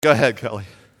Go ahead, Kelly.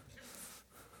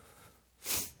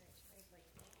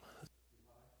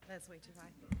 That's way too high.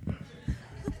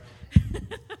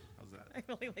 How's that? I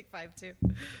really like 5'2".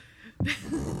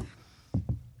 All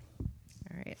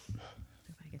right.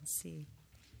 If I can see.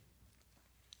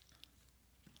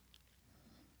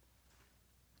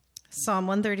 Psalm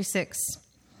 136.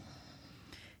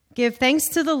 Give thanks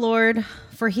to the Lord,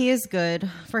 for he is good,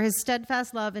 for his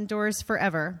steadfast love endures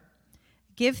forever.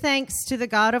 Give thanks to the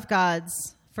God of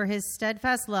gods, for his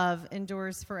steadfast love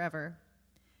endures forever.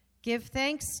 Give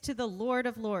thanks to the Lord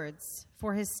of lords,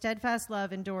 for his steadfast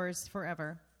love endures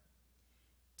forever.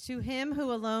 To him who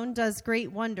alone does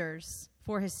great wonders,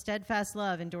 for his steadfast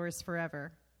love endures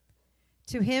forever.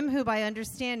 To him who by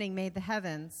understanding made the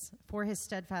heavens, for his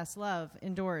steadfast love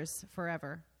endures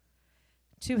forever.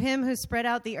 To him who spread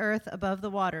out the earth above the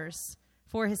waters,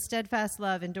 for his steadfast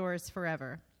love endures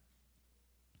forever.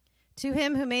 To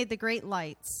him who made the great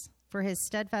lights, for his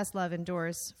steadfast love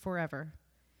endures forever.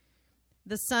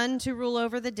 The sun to rule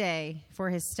over the day, for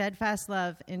his steadfast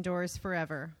love endures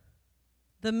forever.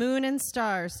 The moon and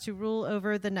stars to rule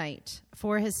over the night,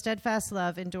 for his steadfast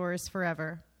love endures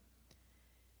forever.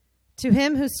 To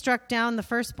him who struck down the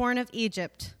firstborn of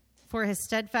Egypt, for his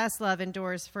steadfast love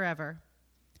endures forever,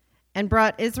 and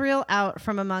brought Israel out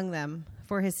from among them,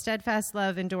 for his steadfast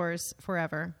love endures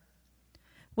forever.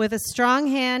 With a strong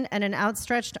hand and an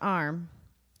outstretched arm,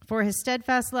 for his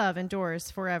steadfast love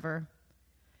endures forever.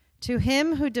 To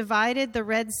him who divided the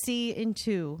Red Sea in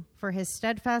two, for his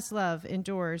steadfast love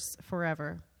endures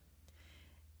forever.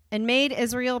 And made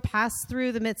Israel pass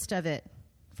through the midst of it,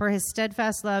 for his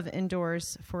steadfast love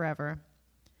endures forever.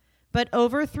 But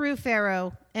overthrew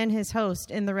Pharaoh and his host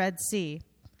in the Red Sea,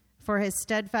 for his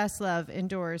steadfast love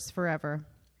endures forever.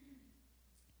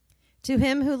 To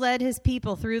him who led his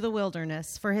people through the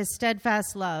wilderness, for his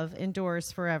steadfast love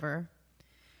endures forever.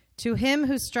 To him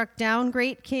who struck down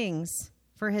great kings,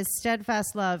 for his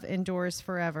steadfast love endures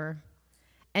forever,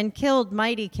 and killed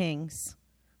mighty kings,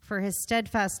 for his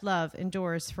steadfast love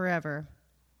endures forever.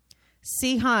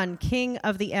 Sihon, king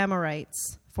of the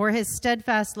Amorites, for his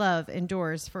steadfast love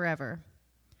endures forever.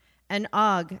 And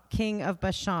Og, king of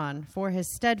Bashan, for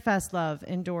his steadfast love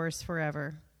endures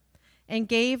forever. And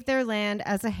gave their land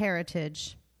as a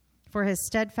heritage, for his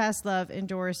steadfast love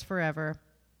endures forever.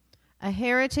 A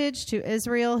heritage to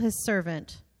Israel his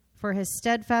servant, for his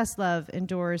steadfast love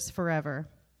endures forever.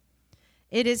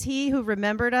 It is he who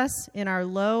remembered us in our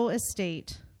low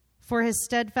estate, for his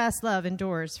steadfast love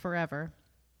endures forever.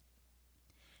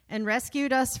 And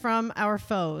rescued us from our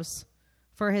foes,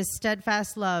 for his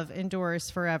steadfast love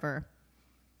endures forever.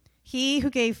 He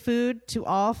who gave food to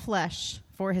all flesh,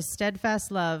 for his steadfast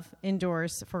love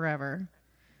endures forever.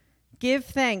 Give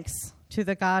thanks to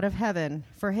the God of heaven,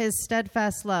 for his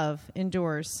steadfast love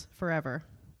endures forever.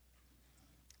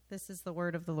 This is the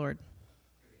word of the Lord.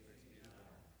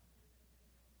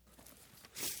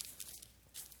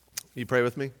 You pray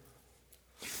with me?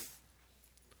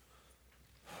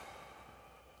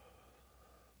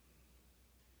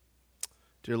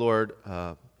 Dear Lord,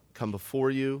 come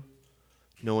before you,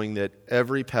 knowing that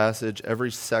every passage,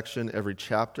 every section, every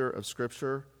chapter of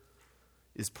Scripture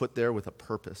is put there with a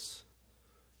purpose.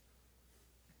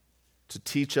 To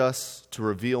teach us, to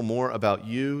reveal more about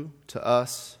you to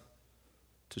us,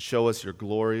 to show us your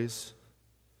glories.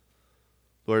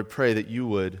 Lord, I pray that you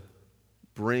would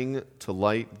bring to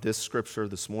light this Scripture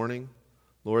this morning.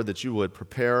 Lord, that you would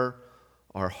prepare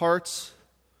our hearts,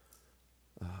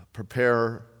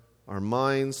 prepare our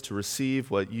minds to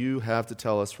receive what you have to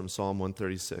tell us from Psalm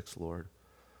 136, Lord.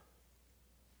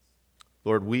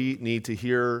 Lord, we need to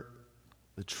hear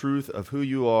the truth of who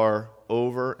you are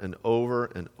over and over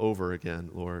and over again,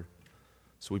 Lord.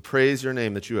 So we praise your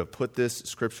name that you have put this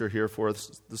Scripture here for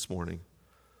us this morning.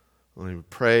 And we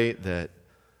pray that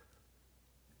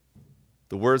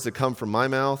the words that come from my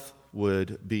mouth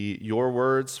would be your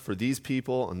words for these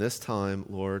people on this time,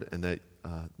 Lord, and that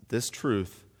this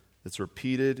truth that's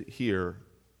repeated here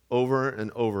over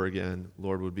and over again,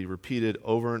 Lord, would be repeated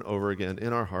over and over again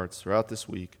in our hearts throughout this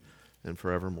week and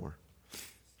forevermore.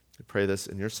 I pray this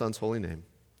in your Son's holy name.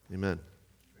 Amen.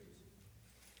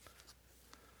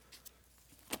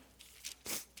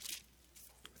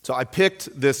 So I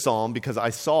picked this psalm because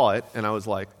I saw it and I was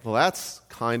like, well, that's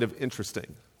kind of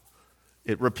interesting.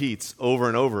 It repeats over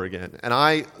and over again. And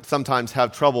I sometimes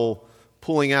have trouble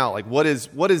pulling out, like, what is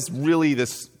really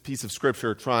this piece of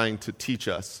Scripture trying to teach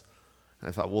us? And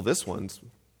I thought, well, this one's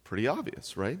pretty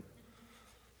obvious, right?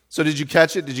 So did you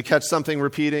catch it? Did you catch something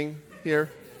repeating here?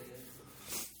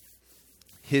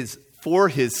 For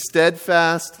his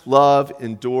steadfast love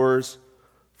endures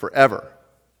forever.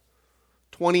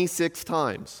 26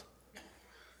 times.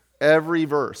 Every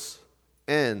verse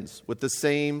ends with the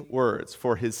same words.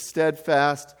 For his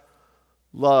steadfast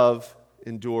love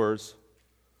endures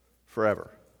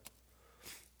forever.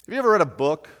 Have you ever read a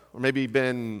book or maybe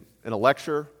been in a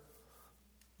lecture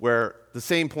where the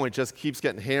same point just keeps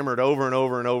getting hammered over and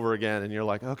over and over again, and you're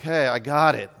like, okay, I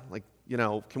got it. Like,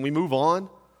 can we move on?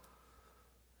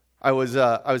 I was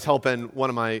helping one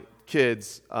of my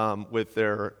kids with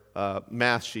their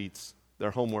math sheets,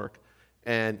 their homework,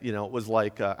 and it was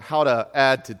like how to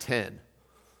add to 10.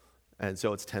 And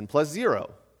so it's 10 plus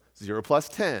 0, 0 plus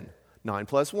 10, 9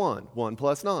 plus 1, 1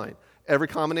 plus 9. Every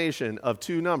combination of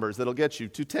two numbers that'll get you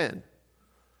to 10.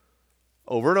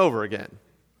 Over and over again.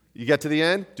 You get to the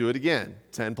end, do it again.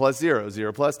 10 plus 0,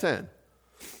 0 plus 10.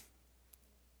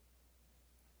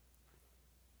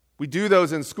 We do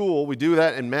those in school. We do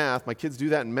that in math. My kids do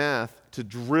that in math to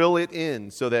drill it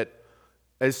in so that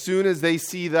as soon as they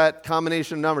see that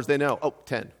combination of numbers, they know,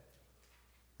 10,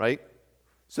 right?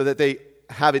 So that they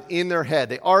have it in their head.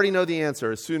 They already know the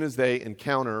answer as soon as they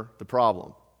encounter the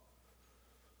problem.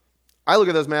 I look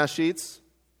at those math sheets,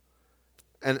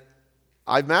 and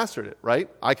I've mastered it, right?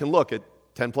 I can look at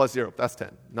 10 plus 0, that's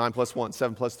 10. 9 plus 1,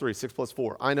 7 plus 3, 6 plus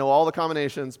 4. I know all the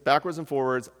combinations, backwards and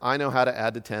forwards. I know how to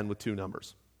add to 10 with two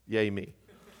numbers. Yay me.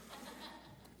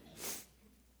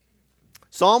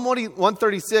 Psalm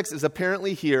 136 is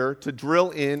apparently here to drill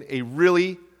in a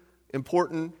really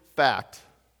important fact.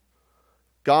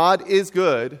 God is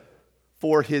good,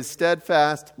 for his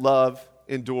steadfast love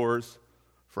endures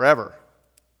forever.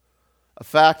 A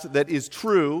fact that is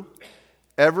true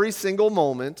every single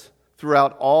moment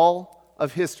throughout all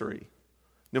of history.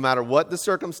 No matter what the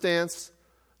circumstance,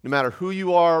 no matter who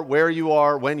you are, where you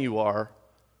are, when you are,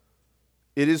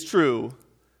 it is true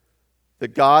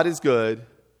that God is good,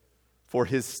 for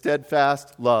his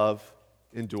steadfast love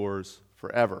endures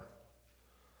forever.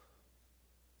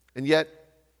 And yet,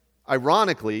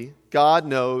 ironically, God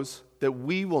knows that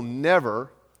we will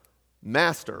never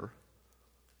master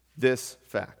this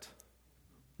fact.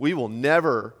 We will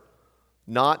never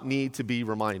not need to be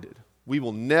reminded. We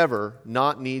will never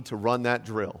not need to run that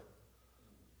drill.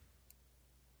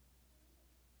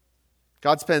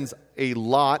 God spends a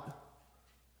lot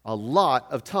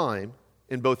of time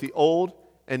in both the Old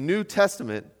and New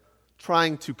Testament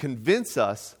trying to convince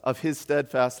us of his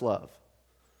steadfast love.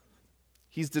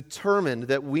 He's determined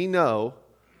that we know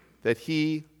that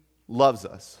he loves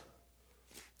us.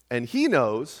 And he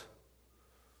knows,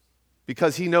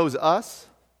 because he knows us,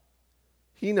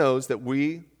 he knows that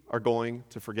we are going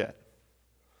to forget.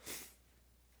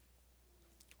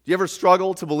 Do you ever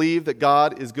struggle to believe that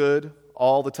God is good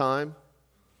all the time,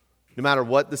 no matter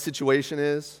what the situation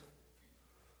is?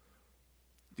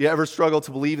 Do you ever struggle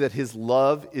to believe that his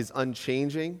love is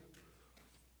unchanging?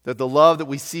 That the love that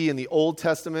we see in the Old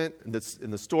Testament, and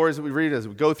in the stories that we read as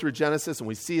we go through Genesis and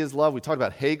we see his love. We talked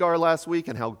about Hagar last week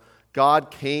and how God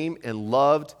came and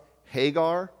loved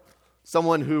Hagar,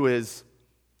 someone who is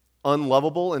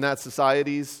unlovable in that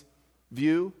society's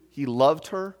view. He loved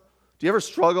her. Do you ever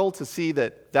struggle to see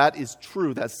that that is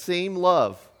true? That same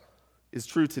love is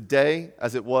true today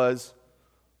as it was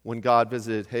when God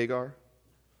visited Hagar?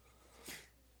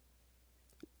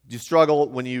 Do you struggle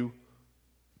when you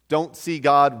don't see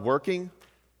God working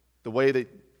the way that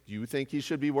you think he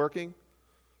should be working?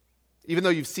 Even though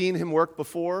you've seen him work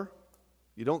before,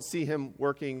 you don't see him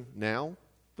working now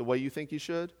the way you think he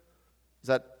should? Does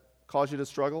that cause you to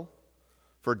struggle?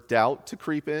 For doubt to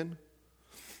creep in?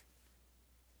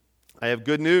 I have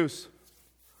good news.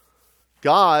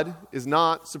 God is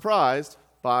not surprised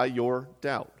by your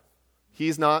doubt.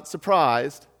 He's not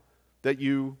surprised that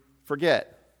you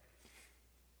forget.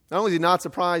 Not only is he not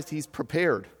surprised, he's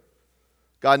prepared.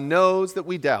 God knows that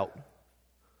we doubt.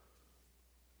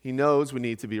 He knows we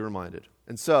need to be reminded.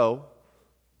 And so,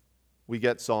 we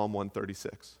get Psalm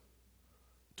 136.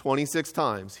 26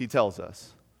 times he tells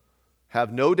us,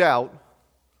 have no doubt,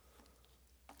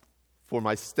 for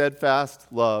my steadfast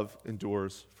love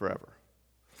endures forever.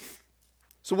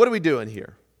 So what are we doing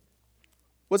here?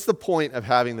 What's the point of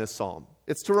having this psalm?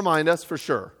 It's to remind us, for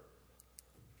sure.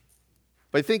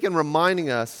 But I think in reminding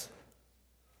us,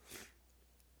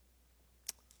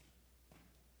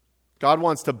 God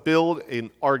wants to build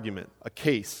an argument, a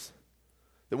case.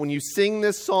 That when you sing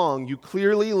this song, you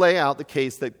clearly lay out the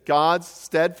case that God's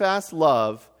steadfast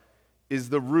love is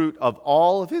the root of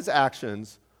all of his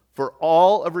actions for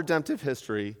all of redemptive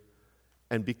history,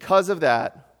 and because of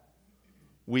that,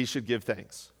 we should give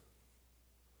thanks.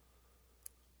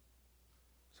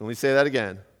 So let me say that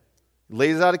again. He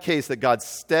lays out a case that God's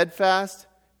steadfast,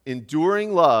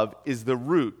 enduring love is the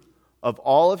root of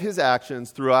all of his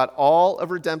actions throughout all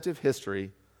of redemptive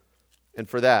history, and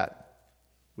for that,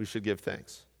 we should give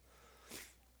thanks.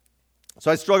 So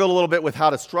I struggled a little bit with how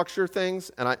to structure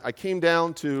things, and I came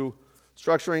down to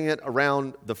structuring it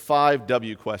around the 5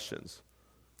 W questions.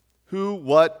 Who,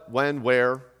 what, when,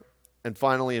 where, and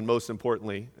finally, and most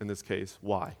importantly, in this case,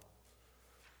 why.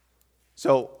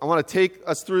 So I want to take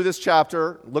us through this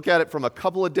chapter, look at it from a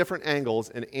couple of different angles,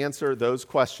 and answer those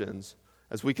questions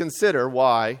as we consider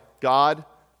why God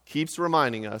keeps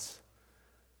reminding us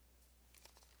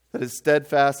that his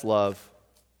steadfast love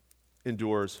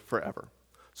endures forever.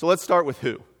 So let's start with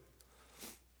who.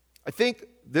 I think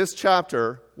this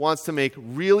chapter wants to make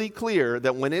really clear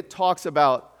that when it talks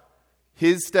about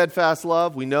his steadfast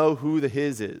love, we know who the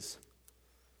his is.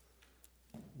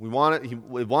 It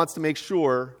wants to make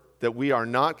sure that we are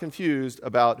not confused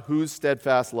about whose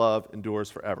steadfast love endures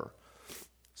forever.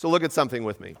 So look at something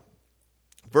with me.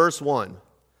 Verse 1.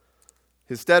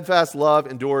 His steadfast love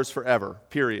endures forever,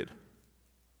 period.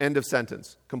 End of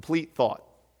sentence. Complete thought.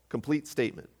 Complete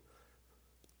statement.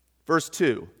 Verse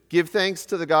 2. Give thanks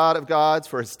to the God of gods,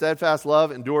 for his steadfast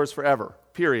love endures forever,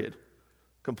 period.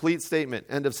 Complete statement.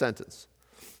 End of sentence.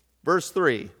 Verse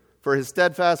 3. For his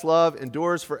steadfast love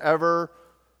endures forever,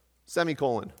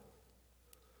 semicolon.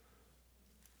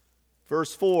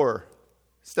 Verse 4.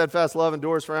 Steadfast love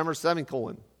endures forever,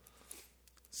 semicolon.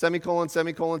 Semicolon,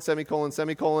 semicolon, semicolon,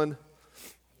 semicolon.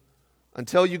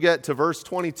 Until you get to verse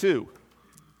 22.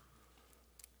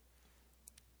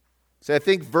 So I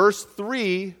think verse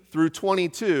 3 through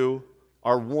 22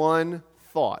 are one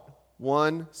thought,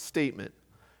 one statement.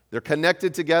 They're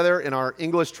connected together in our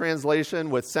English translation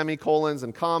with semicolons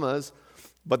and commas,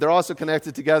 but they're also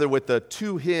connected together with the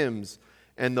to hims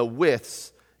and the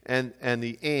withs and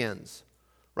the ands,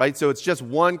 right? So it's just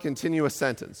one continuous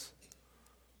sentence.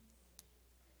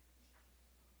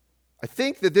 I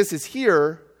think that this is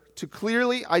here to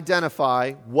clearly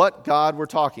identify what God we're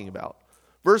talking about.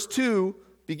 Verse 2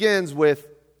 begins with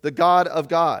the God of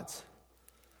gods.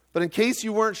 But in case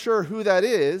you weren't sure who that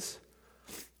is,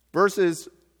 verse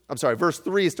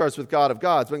 3 starts with God of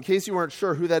gods. But in case you weren't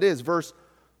sure who that is, verse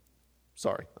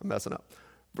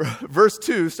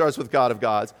 2 starts with God of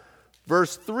gods.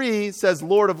 Verse 3 says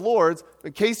Lord of lords.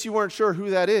 In case you weren't sure who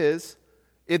that is,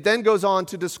 it then goes on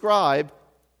to describe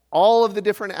all of the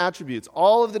different attributes,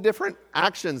 all of the different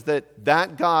actions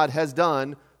that God has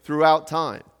done throughout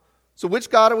time. So which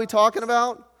God are we talking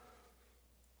about?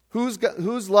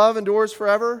 Whose love endures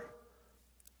forever?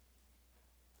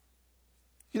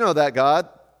 You know that God,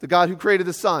 the God who created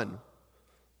the sun,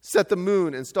 set the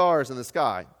moon and stars in the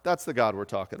sky. That's the God we're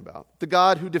talking about. The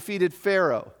God who defeated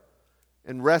Pharaoh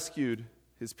and rescued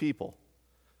his people.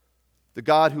 The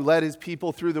God who led his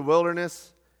people through the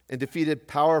wilderness and defeated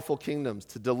powerful kingdoms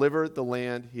to deliver the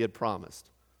land he had promised.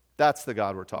 That's the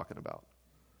God we're talking about.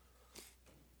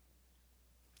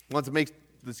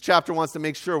 This chapter wants to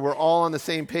make sure we're all on the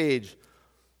same page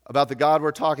about the God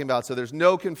we're talking about, so there's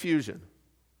no confusion.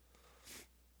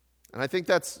 And I think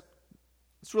it's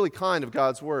really kind of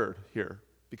God's word here,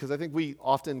 because I think we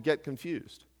often get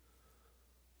confused.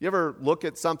 You ever look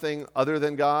at something other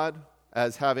than God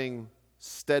as having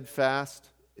steadfast,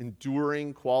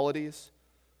 enduring qualities?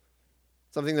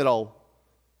 Something that'll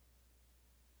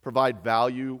provide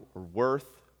value or worth,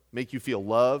 make you feel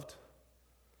loved?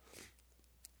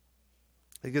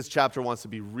 I think this chapter wants to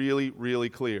be really, really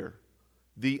clear.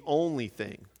 The only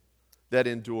thing that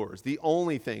endures, the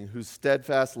only thing whose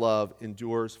steadfast love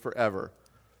endures forever,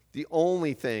 the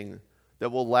only thing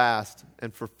that will last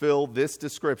and fulfill this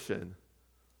description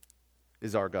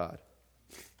is our God.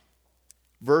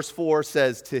 Verse 4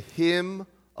 says, to him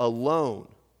alone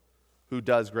who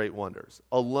does great wonders.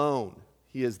 Alone.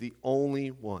 He is the only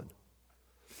one.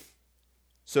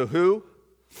 So who?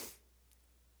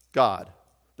 God.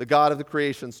 The God of the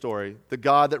creation story. The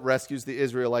God that rescues the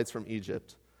Israelites from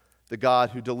Egypt. The God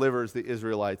who delivers the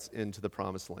Israelites into the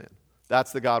promised land.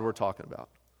 That's the God we're talking about.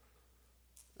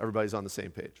 Everybody's on the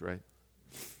same page, right?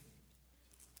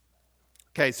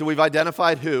 Okay, so we've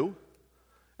identified who.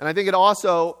 And I think it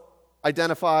also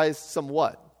identifies some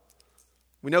what.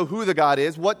 We know who the God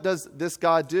is. What does this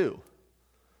God do?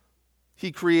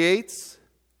 He creates,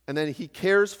 and then he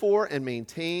cares for and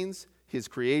maintains his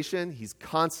creation. He's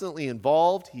constantly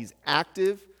involved. He's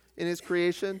active in his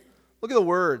creation. Look at the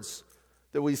words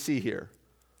that we see here.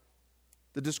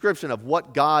 The description of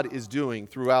what God is doing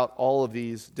throughout all of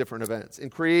these different events.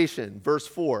 In creation, verse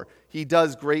 4, he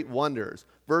does great wonders.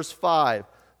 Verse 5,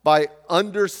 by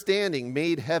understanding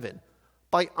made heaven.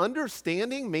 By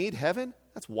understanding made heaven?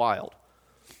 That's wild.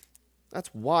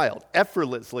 That's wild.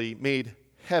 Effortlessly made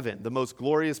heaven, the most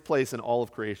glorious place in all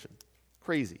of creation.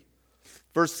 Crazy.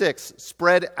 Verse 6,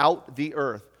 spread out the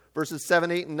earth. Verses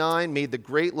 7, 8, and 9 made the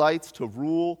great lights to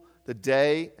rule the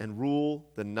day and rule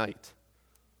the night.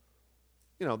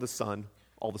 You know, the sun,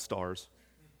 all the stars.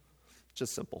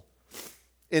 Just simple.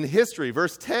 In history,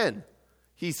 verse 10,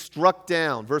 he struck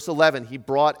down. Verse 11, he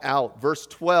brought out. Verse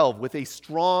 12, with a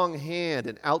strong hand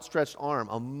and outstretched arm,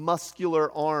 a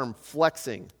muscular arm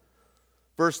flexing.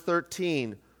 Verse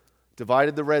 13,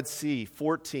 divided the Red Sea.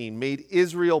 14, made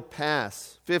Israel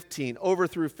pass. 15,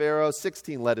 overthrew Pharaoh.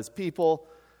 16, led his people.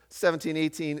 17,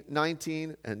 18,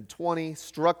 19, and 20,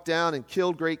 struck down and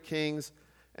killed great kings.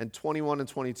 And 21 and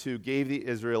 22 gave the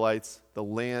Israelites the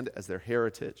land as their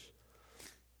heritage.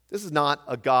 This is not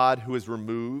a God who is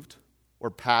removed or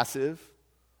passive,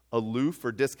 aloof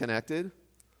or disconnected.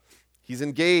 He's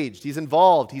engaged, he's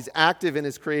involved, he's active in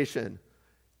his creation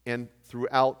and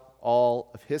throughout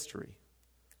all of history.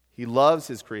 He loves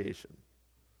his creation.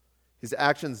 His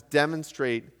actions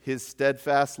demonstrate his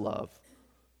steadfast love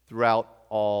throughout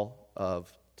all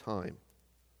of time.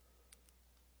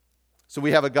 So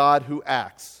we have a God who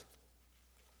acts.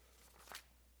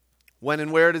 When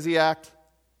and where does he act?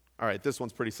 All right, this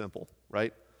one's pretty simple,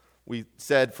 right? We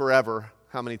said forever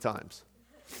how many times?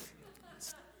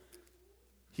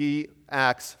 He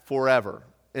acts forever,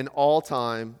 in all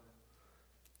time.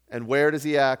 And where does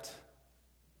he act?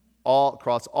 All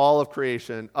across all of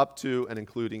creation, up to and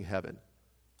including heaven.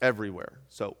 Everywhere.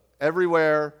 So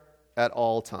everywhere at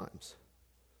all times.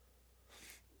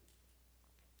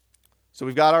 So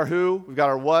we've got our who, we've got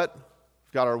our what,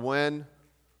 we've got our when,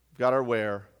 we've got our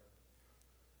where.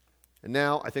 And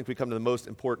now I think we come to the most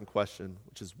important question,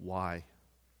 which is why.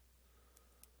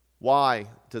 Why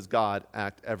does God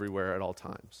act everywhere at all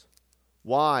times?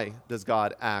 Why does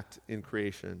God act in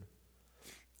creation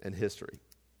and history?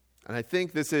 And I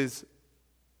think this is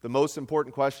the most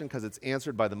important question because it's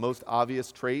answered by the most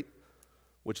obvious trait,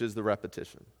 which is the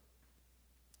repetition.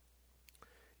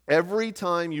 Every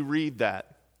time you read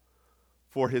that,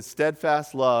 for his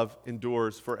steadfast love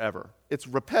endures forever, it's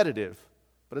repetitive,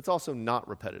 but it's also not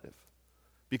repetitive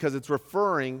because it's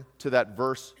referring to that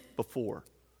verse before.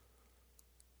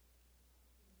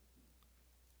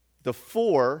 The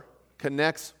for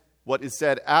connects what is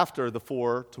said after the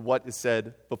for to what is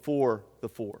said before the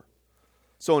for.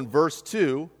 So in verse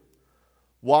 2,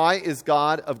 why is the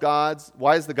God of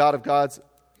God's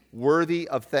worthy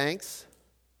of thanks?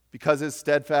 Because his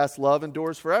steadfast love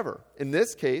endures forever. In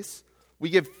this case, we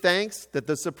give thanks that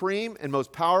the supreme and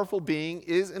most powerful being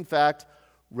is in fact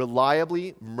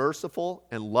reliably merciful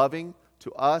and loving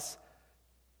to us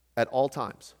at all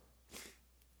times.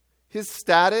 His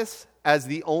status as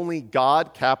the only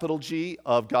God, capital G,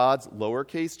 of God's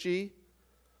lowercase g,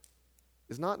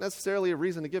 is not necessarily a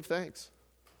reason to give thanks.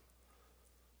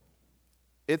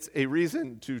 It's a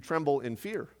reason to tremble in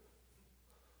fear,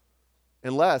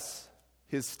 unless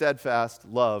his steadfast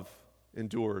love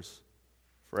endures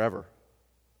forever.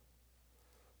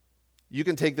 You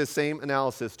can take this same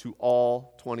analysis to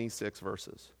all 26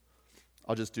 verses.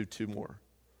 I'll just do two more.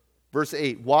 Verse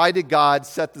 8, why did God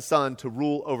set the sun to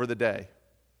rule over the day?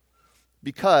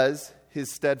 Because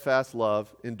his steadfast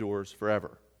love endures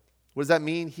forever. What does that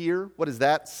mean here? What is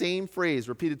that same phrase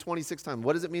repeated 26 times?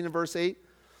 What does it mean in verse 8?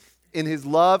 In his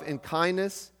love and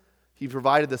kindness, he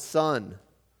provided the sun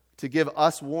to give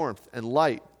us warmth and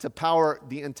light, to power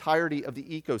the entirety of the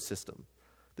ecosystem,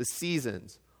 the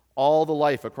seasons, all the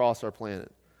life across our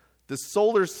planet. The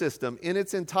solar system in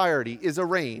its entirety is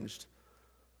arranged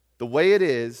the way it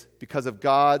is because of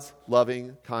God's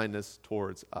loving kindness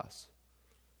towards us.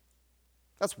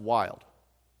 That's wild.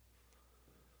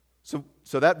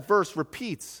 So that verse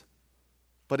repeats,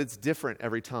 but it's different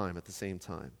every time at the same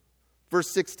time. Verse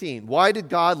 16, why did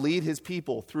God lead his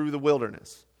people through the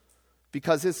wilderness?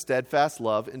 Because his steadfast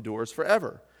love endures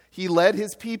forever. He led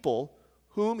his people,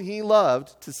 whom he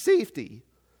loved, to safety.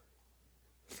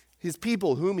 His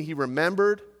people whom he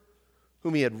remembered,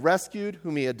 whom he had rescued,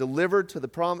 whom he would deliver to the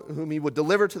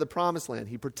promised land.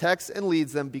 He protects and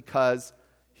leads them because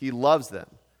he loves them.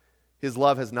 His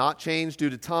love has not changed due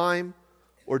to time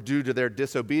or due to their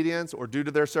disobedience or due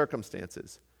to their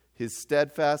circumstances. His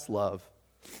steadfast love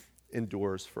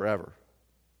endures forever.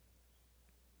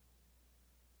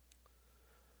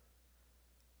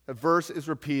 A verse is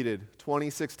repeated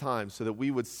 26 times so that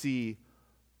we would see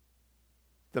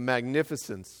the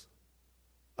magnificence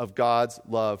of God's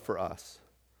love for us,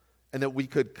 and that we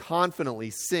could confidently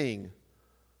sing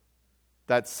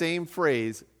that same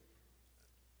phrase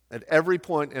at every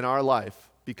point in our life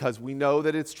because we know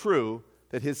that it's true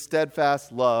that his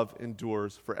steadfast love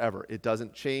endures forever. It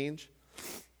doesn't change.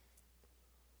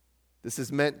 This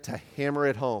is meant to hammer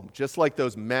it home, just like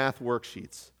those math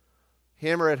worksheets.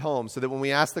 Hammer it home so that when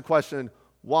we ask the question,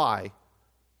 why,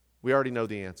 We already know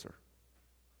the answer.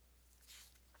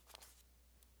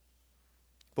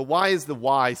 But why is the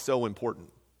why so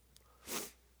important?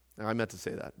 Now, I meant to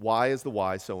say that. Why is the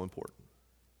why so important?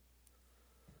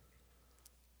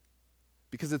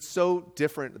 Because it's so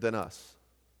different than us.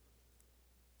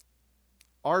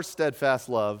 Our steadfast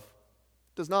love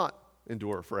does not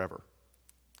endure forever.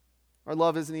 Our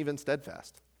love isn't even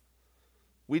steadfast.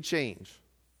 We change.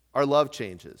 Our love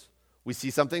changes. We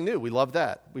see something new. We love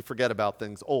that. We forget about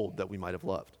things old that we might have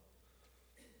loved.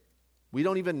 We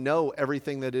don't even know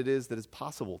everything that it is that is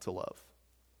possible to love.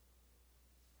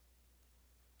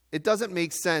 It doesn't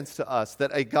make sense to us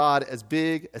that a God as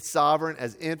big, as sovereign,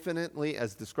 as infinitely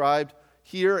as described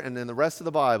here and in the rest of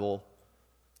the Bible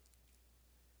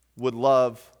would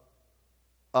love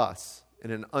us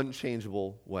in an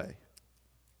unchangeable way.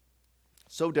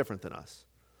 So different than us.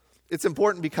 It's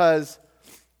important because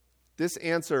this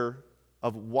answer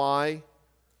of why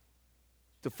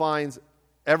defines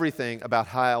everything about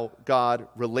how God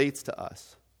relates to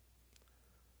us.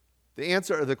 The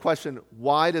answer to the question,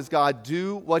 why does God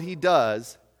do what he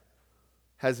does,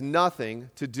 has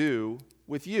nothing to do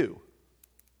with you.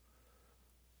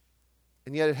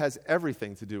 And yet it has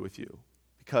everything to do with you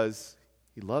because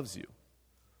he loves you.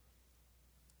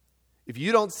 If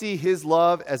you don't see his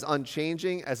love as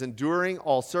unchanging, as enduring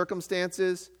all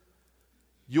circumstances,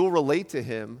 you'll relate to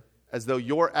him as though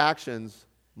your actions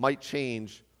might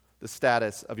change the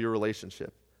status of your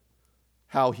relationship,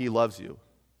 how he loves you.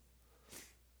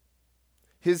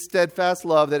 His steadfast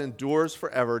love that endures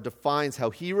forever defines how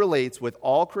he relates with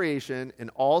all creation in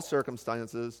all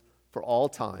circumstances for all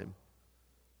time,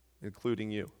 including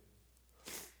you.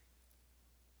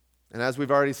 And as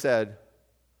we've already said,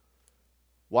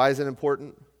 why is it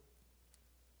important?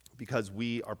 Because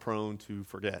we are prone to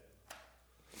forget.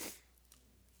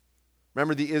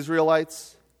 Remember the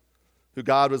Israelites who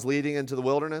God was leading into the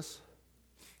wilderness?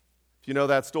 If you know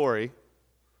that story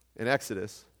in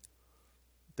Exodus,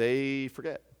 they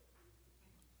forget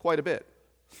quite a bit.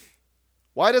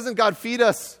 Why doesn't God feed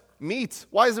us meat?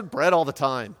 Why is it bread all the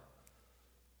time?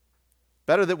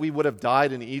 Better that we would have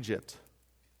died in Egypt.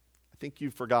 I think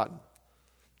you've forgotten.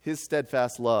 His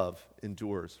steadfast love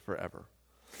endures forever.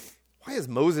 Why is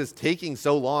Moses taking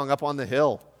so long up on the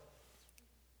hill?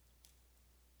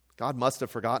 God must have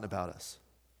forgotten about us.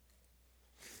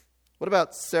 What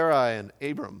about Sarai and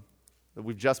Abram that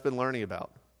we've just been learning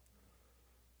about?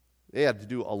 They had to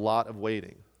do a lot of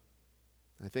waiting.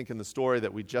 I think in the story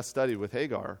that we just studied with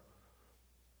Hagar,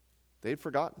 they'd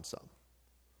forgotten some.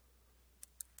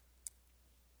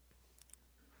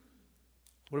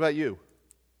 What about you?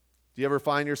 Do you ever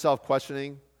find yourself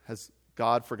questioning, has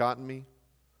God forgotten me?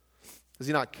 Does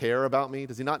he not care about me?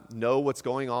 Does he not know what's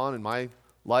going on in my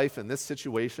life in this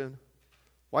situation?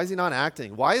 Why is he not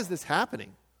acting? Why is this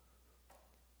happening?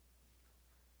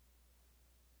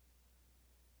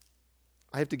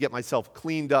 I have to get myself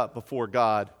cleaned up before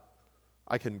God.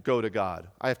 I can go to God.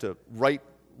 I have to right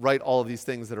all of these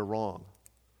things that are wrong.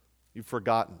 You've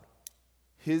forgotten.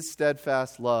 His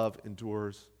steadfast love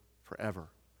endures forever.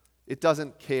 It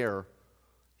doesn't care.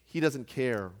 He doesn't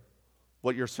care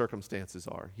what your circumstances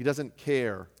are. He doesn't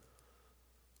care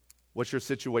what your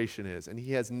situation is. And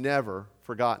he has never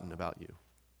forgotten about you.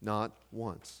 Not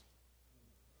once.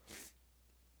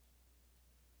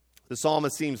 The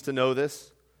psalmist seems to know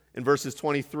this. In verses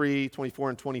 23, 24,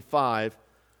 and 25,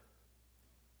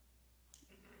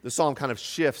 the psalm kind of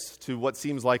shifts to what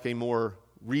seems like a more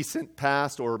recent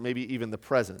past or maybe even the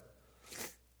present.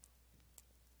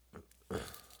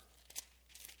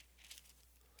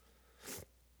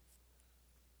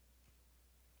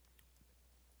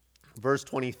 Verse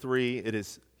 23, it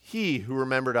is he who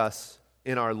remembered us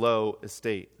in our low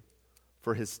estate,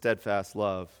 for his steadfast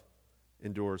love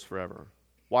endures forever.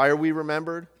 Why are we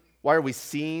remembered? Why are we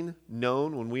seen,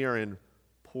 known when we are in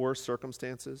poor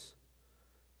circumstances?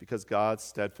 Because God's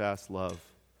steadfast love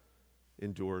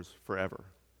endures forever.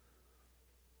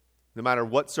 No matter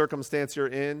what circumstance you're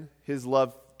in, his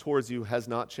love towards you has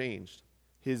not changed.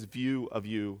 His view of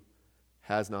you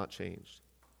has not changed.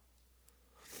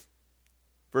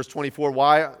 Verse 24,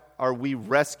 why are we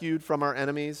rescued from our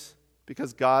enemies?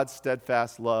 Because God's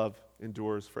steadfast love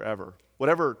endures forever.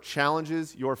 Whatever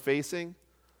challenges you're facing,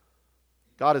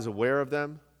 God is aware of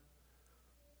them,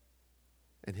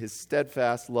 and his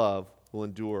steadfast love will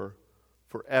endure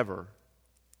forever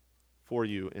for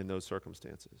you in those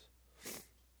circumstances.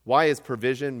 Why is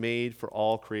provision made for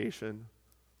all creation?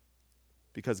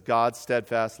 Because God's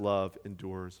steadfast love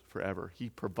endures forever. He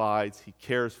provides, he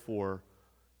cares for,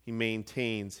 he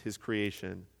maintains his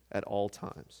creation at all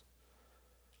times.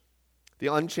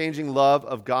 The unchanging love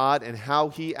of God and how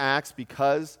he acts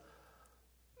because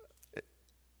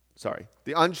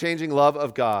The unchanging love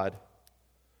of God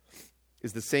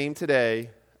is the same today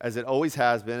as it always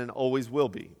has been and always will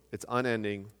be. It's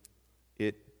unending.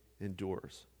 It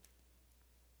endures.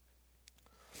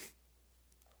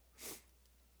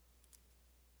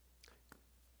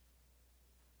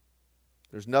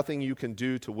 There's nothing you can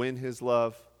do to win his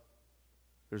love.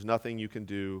 There's nothing you can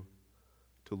do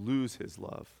to lose his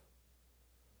love.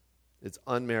 It's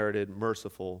unmerited,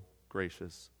 merciful,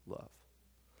 gracious love.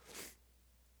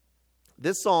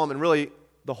 This psalm, and really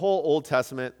the whole Old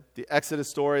Testament, the Exodus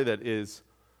story that is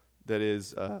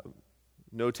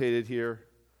notated here,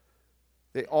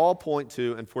 they all point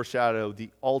to and foreshadow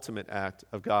the ultimate act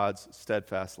of God's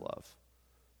steadfast love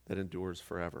that endures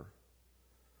forever.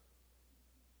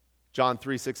 John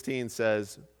 3:16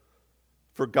 says,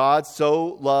 "For God so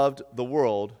loved the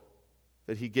world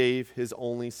that he gave his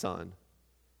only Son,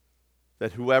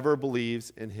 that whoever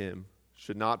believes in him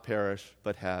should not perish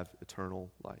but have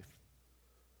eternal life."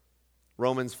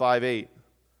 Romans 5:8,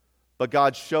 "But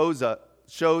God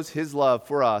shows his love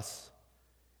for us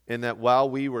in that while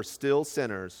we were still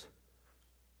sinners,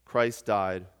 Christ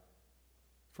died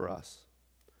for us."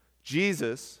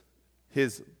 Jesus,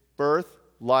 his birth,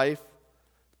 life,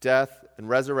 death, and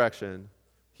resurrection,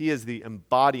 he is the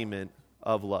embodiment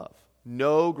of love.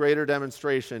 No greater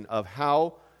demonstration of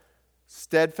how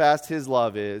steadfast his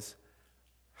love is,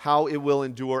 how it will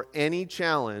endure any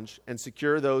challenge and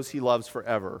secure those he loves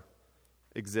forever,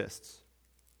 exists.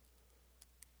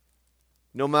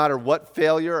 No matter what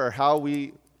failure or how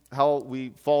we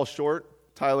fall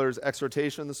short, Tyler's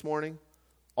exhortation this morning,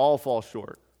 all fall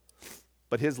short.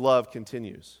 But his love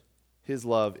continues. His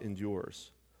love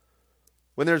endures.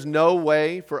 When there's no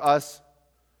way for us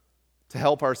to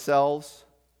help ourselves,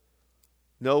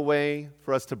 no way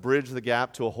for us to bridge the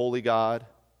gap to a holy God,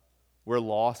 we're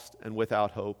lost and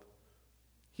without hope,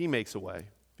 he makes a way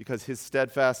because his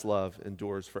steadfast love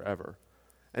endures forever.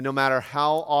 And no matter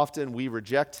how often we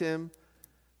reject him,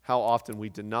 how often we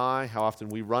deny, how often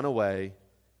we run away,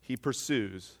 he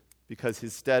pursues because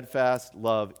his steadfast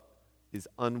love is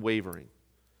unwavering.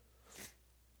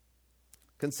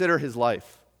 Consider his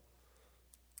life.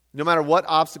 No matter what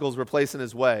obstacles were placed in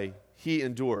his way, he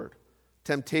endured.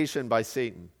 Temptation by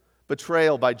Satan,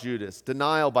 betrayal by Judas,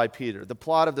 denial by Peter, the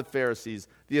plot of the Pharisees,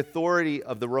 the authority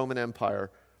of the Roman Empire,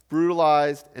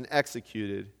 brutalized and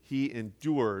executed, he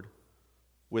endured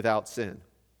without sin.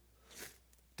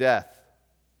 Death,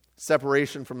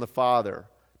 separation from the Father,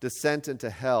 descent into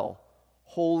hell,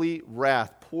 holy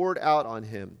wrath poured out on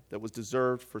him that was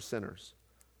deserved for sinners.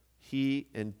 He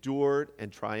endured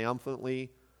and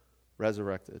triumphantly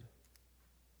resurrected.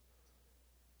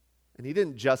 And he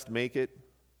didn't just make it.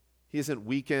 He isn't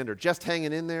weakened or just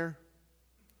hanging in there.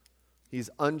 He's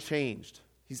unchanged.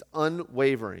 He's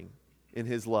unwavering in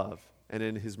his love and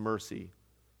in his mercy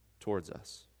towards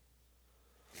us.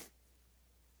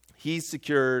 He's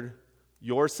secured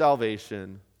your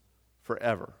salvation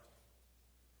forever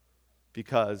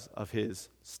because of his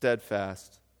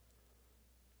steadfast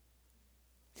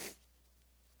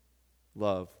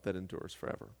love that endures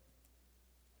forever.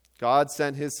 God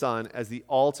sent his Son as the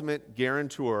ultimate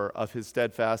guarantor of his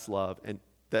steadfast love, and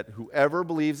that whoever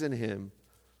believes in him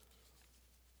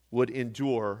would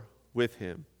endure with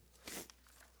him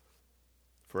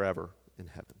forever in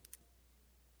heaven.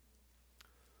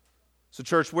 So,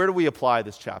 church, where do we apply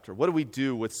this chapter? What do we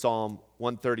do with Psalm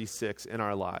 136 in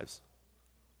our lives?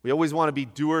 We always want to be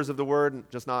doers of the word,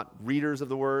 just not readers of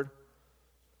the word.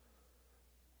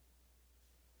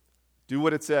 Do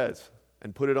what it says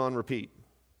and put it on repeat.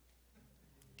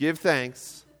 Give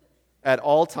thanks at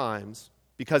all times,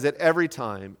 because at every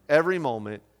time, every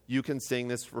moment, you can sing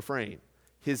this refrain.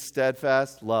 His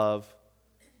steadfast love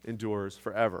endures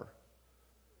forever.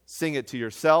 Sing it to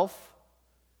yourself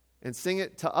and sing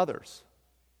it to others.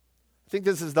 I think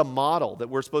this is the model that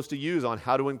we're supposed to use on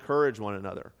how to encourage one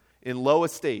another. In low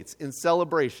estates, in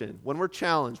celebration, when we're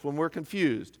challenged, when we're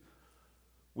confused,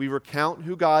 we recount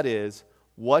who God is,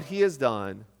 what he has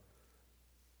done,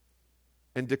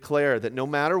 and declare that no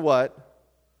matter what,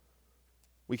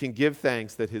 we can give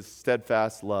thanks that his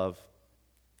steadfast love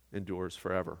endures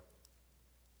forever.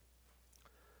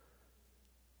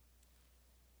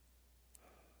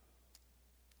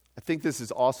 I think this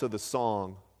is also the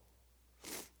song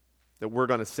that we're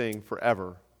going to sing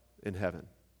forever in heaven.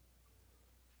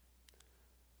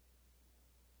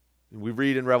 And we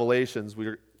read in Revelations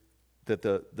that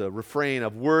the refrain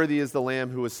of "Worthy is the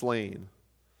Lamb who was slain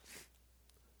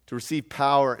to receive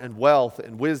power and wealth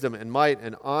and wisdom and might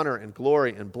and honor and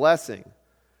glory and blessing.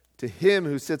 To him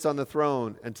who sits on the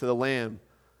throne and to the Lamb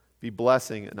be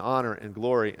blessing and honor and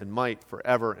glory and might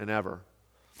forever and ever."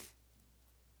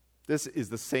 This is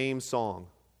the same song.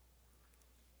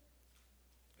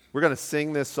 We're going to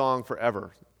sing this song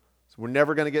forever. So we're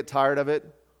never going to get tired of it.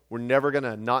 We're never going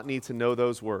to not need to know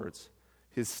those words.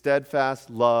 His steadfast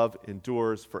love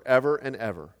endures forever and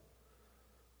ever.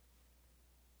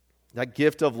 That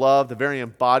gift of love, the very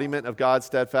embodiment of God's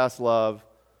steadfast love,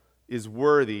 is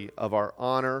worthy of our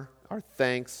honor, our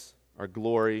thanks, our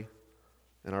glory,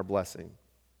 and our blessing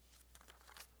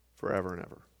forever and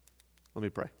ever. Let me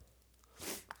pray.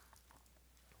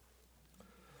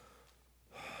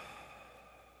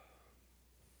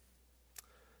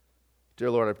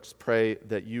 Dear Lord, I just pray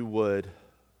that you would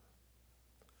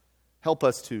help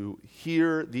us to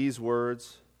hear these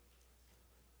words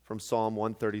from Psalm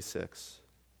 136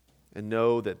 and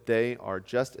know that they are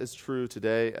just as true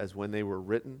today as when they were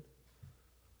written.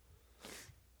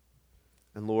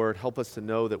 And Lord, help us to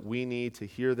know that we need to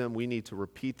hear them, we need to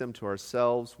repeat them to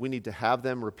ourselves, we need to have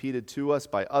them repeated to us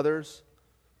by others,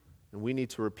 and we need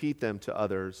to repeat them to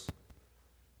others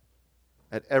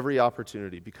at every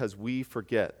opportunity, because we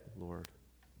forget, Lord.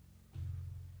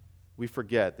 We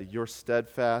forget that your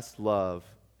steadfast love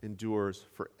endures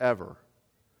forever,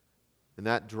 and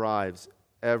that drives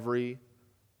every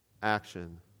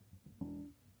action,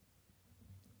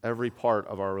 every part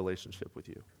of our relationship with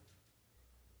you.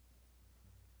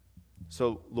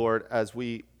 So, Lord, as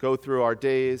we go through our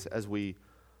days, as we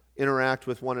interact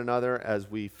with one another, as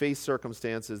we face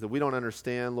circumstances that we don't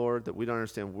understand, Lord, that we don't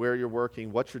understand where you're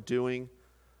working, what you're doing,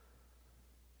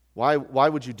 why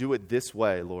would you do it this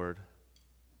way, Lord?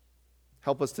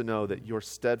 Help us to know that your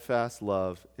steadfast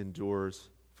love endures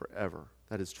forever.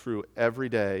 That is true every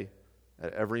day,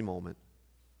 at every moment,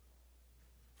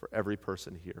 for every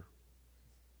person here.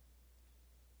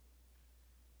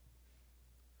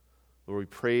 Lord, we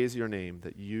praise your name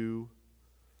that you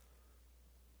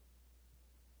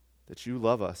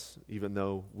love us even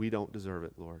though we don't deserve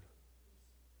it, Lord.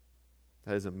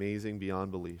 That is amazing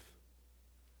beyond belief.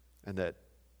 And that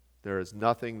there is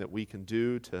nothing that we can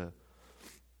do to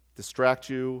distract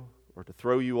you or to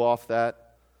throw you off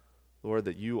that. Lord,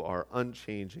 that you are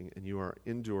unchanging and you are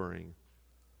enduring.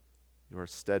 You are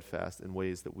steadfast in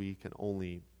ways that we can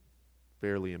only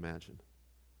barely imagine.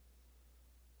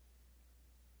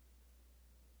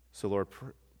 So, Lord,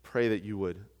 pray that you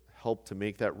would help to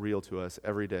make that real to us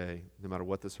every day, no matter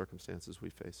what the circumstances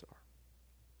we face are.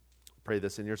 Pray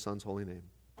this in your Son's holy name.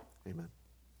 Amen.